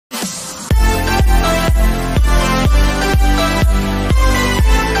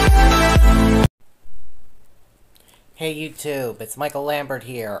Hey YouTube, it's Michael Lambert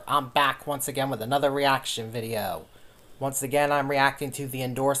here. I'm back once again with another reaction video. Once again, I'm reacting to the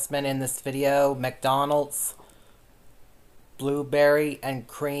endorsement in this video, McDonald's Blueberry and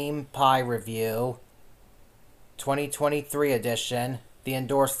Cream Pie Review, 2023 edition, the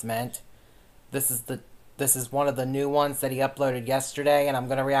endorsement. This is one of the new ones that he uploaded yesterday, and I'm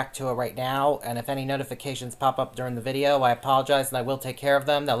going to react to it right now. And if any notifications pop up during the video, I apologize and I will take care of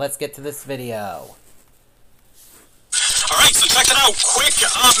them. Now let's get to this video. Alright, so check it out. Quick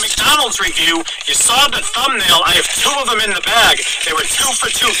McDonald's review. You saw the thumbnail. I have two of them in the bag. They were two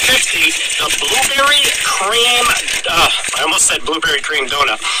for $2.50. The blueberry cream, I almost said blueberry cream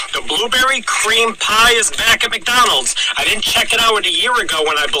donut. The blueberry cream pie is back at McDonald's. I didn't check it out a year ago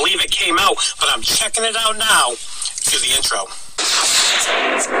when I believe it came out, but I'm checking it out now. To the intro.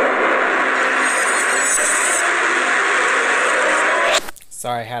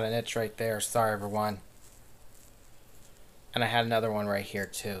 Sorry, I had an itch right there. Sorry, everyone. And I had another one right here,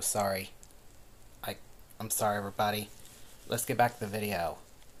 too. Sorry. I'm sorry, everybody. Let's get back to the video.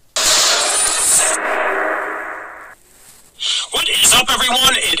 What is up,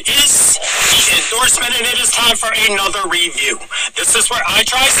 everyone? It is the endorsement, and it is time for another review. This is where I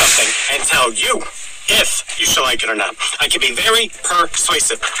try something and tell you if you should like it or not. I can be very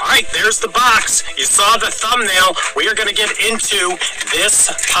persuasive. Alright, there's the box. You saw the thumbnail. We are going to get into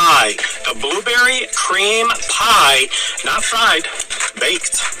this pie. The blueberry cream pie. Not fried.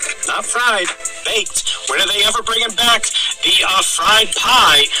 Baked. Not fried. Baked. When are they ever bringing back the fried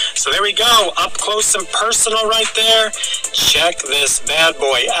pie? So there we go. Up close and personal right there. Check this bad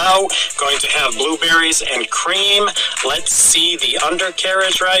boy out. Going to have blueberries and cream. Let's see the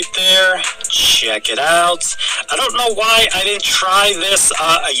undercarriage right there. Check it out. I don't know why I didn't try this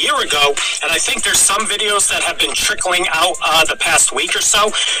a year ago, and I think there's some videos that have been trickling out the past week or so.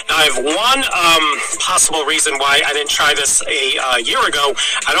 Now, I have one possible reason why I didn't try this a year ago.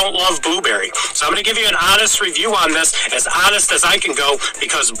 I don't love blueberry. So I'm going to give you an honest review on this, as honest as I can go,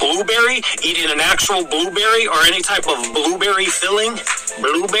 because blueberry, eating an actual blueberry or any type of blueberry filling,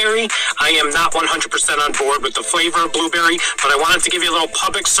 I am not 100% on board with the flavor of blueberry, but I wanted to give you a little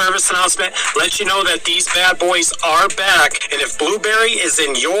public service announcement, let you know that these bad boys are back, and if blueberry is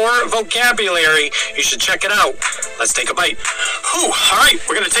in your vocabulary, you should check it out. Let's take a bite. Whew, all right,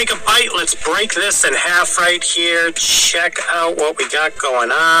 we're going to take a bite. Let's break this in half right here. Check out what we got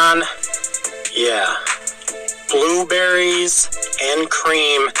going on. Yeah. Blueberries and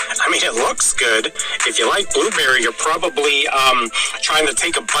cream. I mean, it looks good. If you like blueberry, you're probably trying to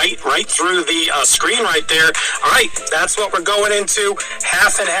take a bite right through the screen right there. All right, that's what we're going into.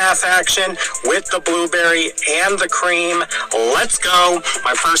 Half and half action with the blueberry and the cream. Let's go.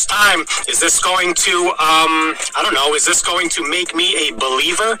 My first time. Is this going to, I don't know, is this going to make me a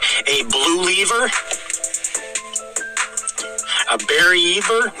believer? A blue lever? A berry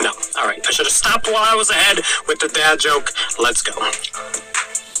ever? No. All right. I should have stopped while I was ahead with the dad joke. Let's go.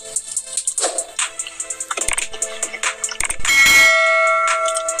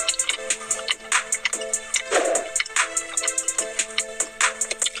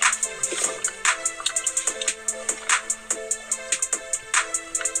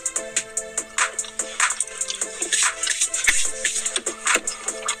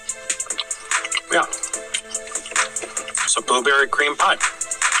 Yeah. So blueberry cream pie.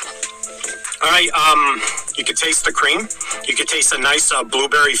 All right, you can taste the cream. You can taste a nice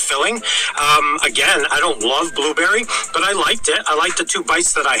blueberry filling. Again, I don't love blueberry, but I liked it. I liked the two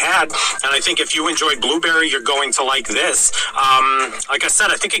bites that I had, and I think if you enjoyed blueberry, you're going to like this. Like I said,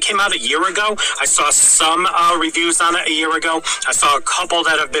 I think it came out a year ago. I saw some reviews on it a year ago. I saw a couple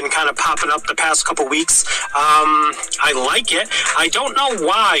that have been kind of popping up the past couple weeks. I like it. I don't know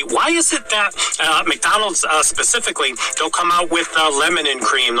why. Why is it that McDonald's specifically, they'll come out with lemon and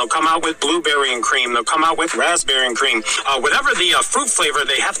cream. They'll come out with blueberry and cream. They'll come out with raspberry and cream. Whatever the fruit flavor,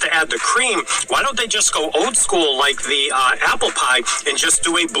 they have to add the cream. Why don't they just go old school like the apple pie and just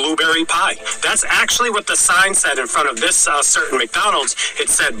do a blueberry pie? That's actually what the sign said in front of this certain McDonald's. It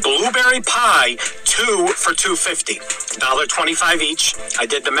said blueberry pie, 2 for $2.50. $1.25 each. I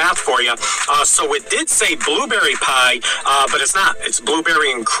did the math for you. So it did say blueberry pie, but it's not. It's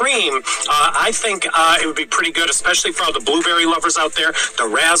blueberry and cream. I think it would be pretty good, especially for all the blueberry lovers out there, the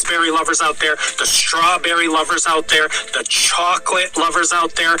raspberry lovers out there, the strawberry lovers out there, the chocolate lovers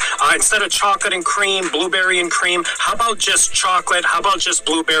out there. Instead of chocolate and cream, blueberry and cream, how about just chocolate? How about just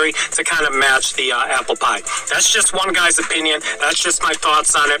blueberry to kind of match the apple pie? That's just one guy's opinion. That's just my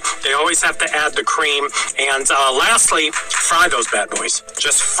thoughts on it. They always have to add the cream. And lastly, fry those bad boys.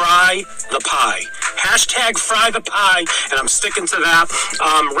 Just fry the pie. Hashtag fry the pie, and I'm sticking to that.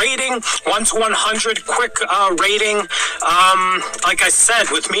 Rating 1 to 100, quick rating. Like I said,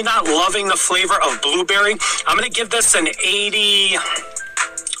 with me not loving the flavor of blueberry, I'm going to give this an 80.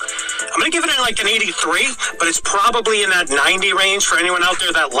 I'm going to give it like an 83, but it's probably in that 90 range for anyone out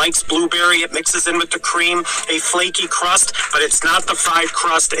there that likes blueberry. It mixes in with the cream, a flaky crust, but it's not the fried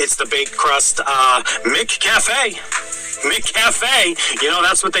crust, it's the baked crust. McCafe, you know,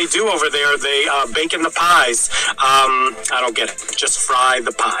 that's what they do over there. They bake in the pies. I don't get it. Just fry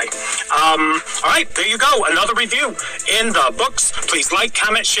the pie. All right, there you go. Another review in the books. Please like,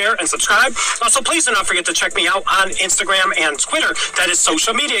 comment, share, and subscribe. Also, please do not forget to check me out on Instagram and Twitter. That is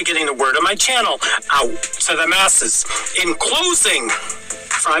social media, getting the word of my channel out to the masses. In closing,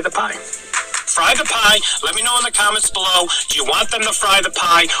 fry the pie. Fry the pie. Let me know in the comments below. Do you want them to fry the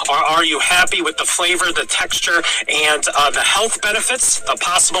pie, or are you happy with the flavor, the texture, and the health benefits, the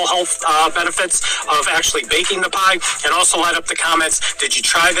possible health benefits of actually baking the pie? And also light up the comments. Did you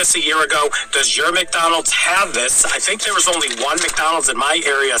try this a year ago? Does your McDonald's have this? I think there was only one McDonald's in my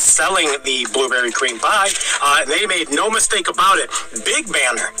area selling the blueberry cream pie. They made no mistake about it. Big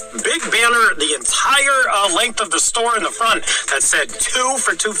banner, the entire length of the store in the front that said 2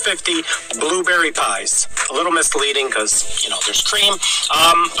 for $2.50 blueberry pies. A little misleading because, you know, there's cream.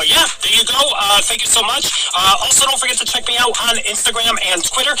 But yeah, there you go. Thank you so much. Also, don't forget to check me out on Instagram and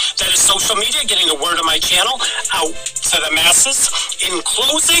Twitter. That is social media, getting the word of my channel out to the masses. In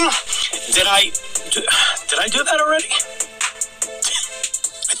closing, did I do that already?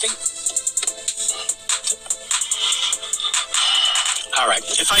 I think. All right.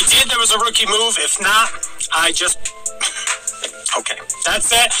 If I did, there was a rookie move. If not, I just... Okay,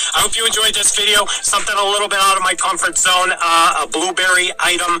 that's it. I hope you enjoyed this video. Something a little bit out of my comfort zone, a blueberry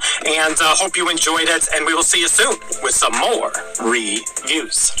item, and hope you enjoyed it. And we will see you soon with some more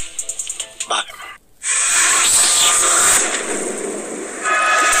reviews. Bye.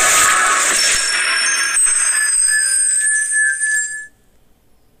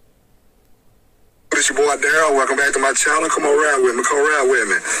 It's your boy Daryl. Welcome back to my channel. Come on around with me.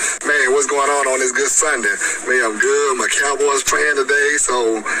 Man, what's going on this good Sunday? Man, I'm good. My Cowboys playing today,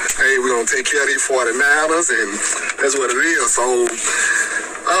 so hey, we're gonna take care of these 49ers, and that's what it is. So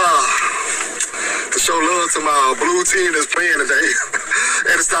to show love to my blue team that's playing today,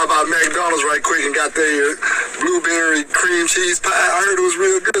 I had to stop by McDonald's right quick and got their blueberry cream cheese pie. I heard it was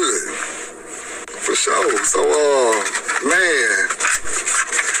real good. For sure. So man,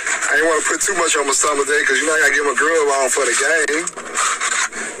 I ain't want to put too much on my stomach today because, you know, I got to get my grub on for the game.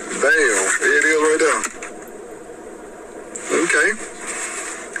 Damn, there it is right there. Okay.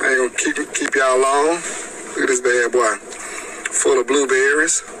 I ain't going to keep y'all long. Look at this bad boy. Full of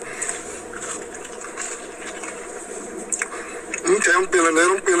blueberries. Okay, I'm feeling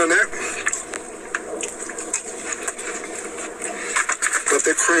that. Got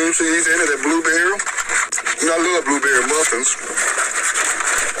that cream cheese in it, that blueberry. You know, I love blueberry muffins.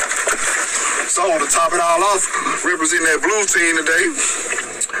 So to top it all off, representing that blue team today,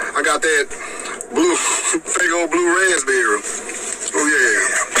 I got that fake old blue raspberry. Oh yeah.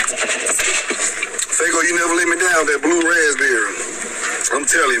 Fake old, you never let me down, that blue raspberry. I'm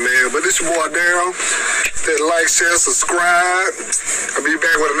telling you, man. But this your boy Daryl. That like, share, subscribe. I'll be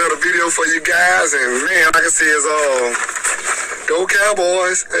back with another video for you guys. And man, like I said, go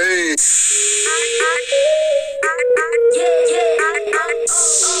Cowboys. Hey.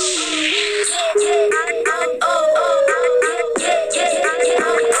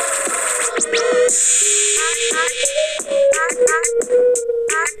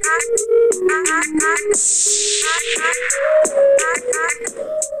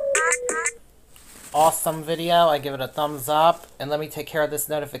 Awesome video. I give it a thumbs up. And let me take care of this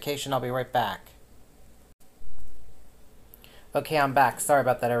notification. I'll be right back. Okay, I'm back. Sorry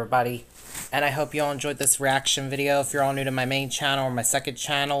about that, everybody. And I hope you all enjoyed this reaction video. If you're all new to my main channel or my second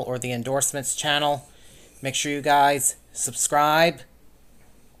channel or the endorsements channel, make sure you guys subscribe.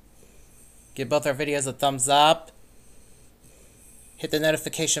 Give both our videos a thumbs up. Hit the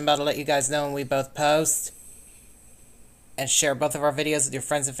notification bell to let you guys know when we both post. And share both of our videos with your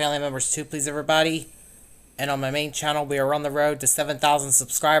friends and family members too, please, everybody. And on my main channel, we are on the road to 7,000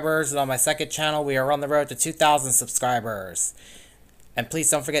 subscribers. And on my second channel, we are on the road to 2,000 subscribers. And please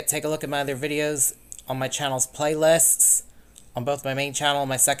don't forget to take a look at my other videos on my channel's playlists. On both my main channel and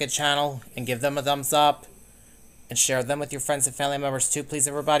my second channel. And give them a thumbs up. And share them with your friends and family members too, please,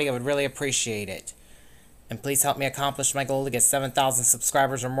 everybody. I would really appreciate it. And please help me accomplish my goal to get 7,000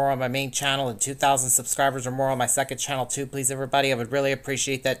 subscribers or more on my main channel and 2,000 subscribers or more on my second channel too, please, everybody. I would really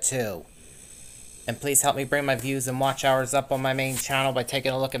appreciate that too. And please help me bring my views and watch hours up on my main channel by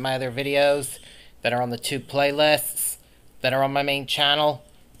taking a look at my other videos that are on the 2 playlists that are on my main channel,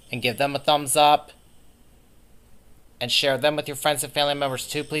 and give them a thumbs up. And share them with your friends and family members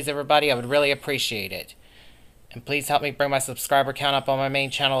too, please, everybody. I would really appreciate it. And please help me bring my subscriber count up on my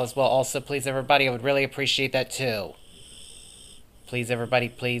main channel as well. Also, please, everybody, I would really appreciate that too. Please, everybody,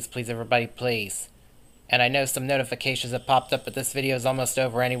 please, please, everybody, please. And I know some notifications have popped up, but this video is almost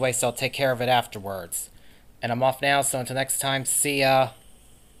over anyway, so I'll take care of it afterwards. And I'm off now, so until next time, see ya.